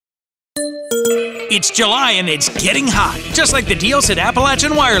It's July and it's getting hot, just like the deals at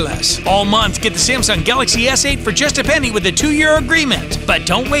Appalachian Wireless. All month, get the Samsung Galaxy S8 for just a penny with a 2-year agreement. But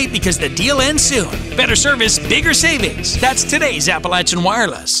don't wait because the deal ends soon. Better service, bigger savings. That's today's Appalachian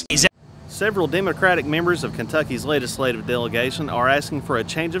Wireless. Several Democratic members of Kentucky's legislative delegation are asking for a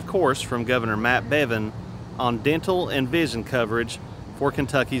change of course from Governor Bevin on dental and vision coverage for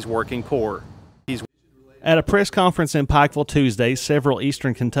Kentucky's working poor. At a press conference in Pikeville Tuesday, several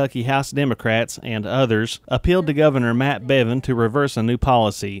Eastern Kentucky House Democrats and others appealed to Governor Bevin to reverse a new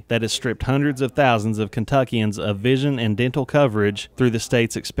policy that has stripped hundreds of thousands of Kentuckians of vision and dental coverage through the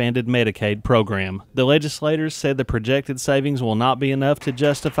state's expanded Medicaid program. The legislators said the projected savings will not be enough to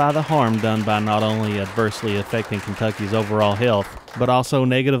justify the harm done by not only adversely affecting Kentucky's overall health, but also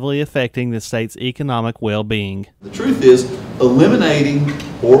negatively affecting the state's economic well-being. The truth is, eliminating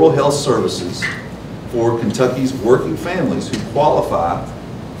oral health services for Kentucky's working families who qualify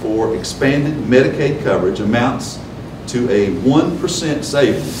for expanded Medicaid coverage amounts to a 1%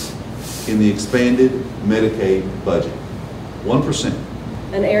 savings in the expanded Medicaid budget. 1%.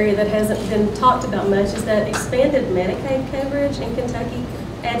 An area that hasn't been talked about much is that expanded Medicaid coverage in Kentucky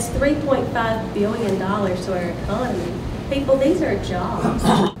adds $3.5 billion to our economy. People, these are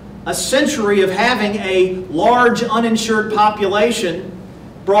jobs. A century of having a large uninsured population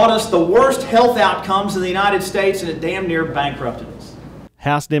brought us the worst health outcomes in the United States, and it damn near bankrupted us.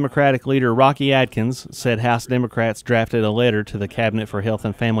 House Democratic leader Rocky Adkins said House Democrats drafted a letter to the Cabinet for Health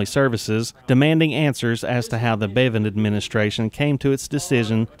and Family Services demanding answers as to how the Bevin administration came to its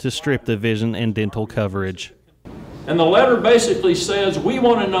decision to strip the vision and dental coverage. And the letter basically says, we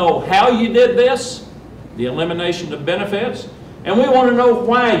want to know how you did this, the elimination of benefits, and we want to know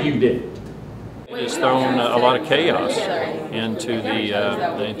why you did it. It's thrown a lot of chaos into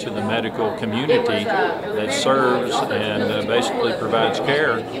the medical community that serves and basically provides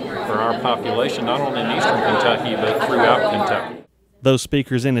care for our population, not only in eastern Kentucky, but throughout Kentucky. Those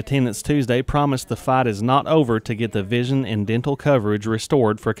speakers in attendance Tuesday promised the fight is not over to get the vision and dental coverage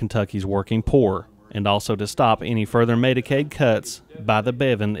restored for Kentucky's working poor, and also to stop any further Medicaid cuts by the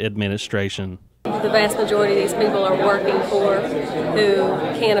Bevin administration. The vast majority of these people are working poor who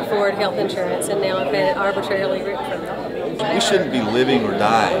can't afford health insurance and now have had it arbitrarily ripped from them. We shouldn't be living or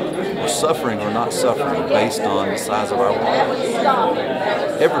dying or suffering or not suffering based on the size of our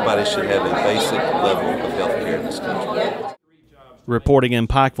wallets. Everybody should have a basic level of health care in this country. Reporting in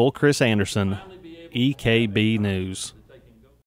Pikeville, Chris Anderson, EKB News.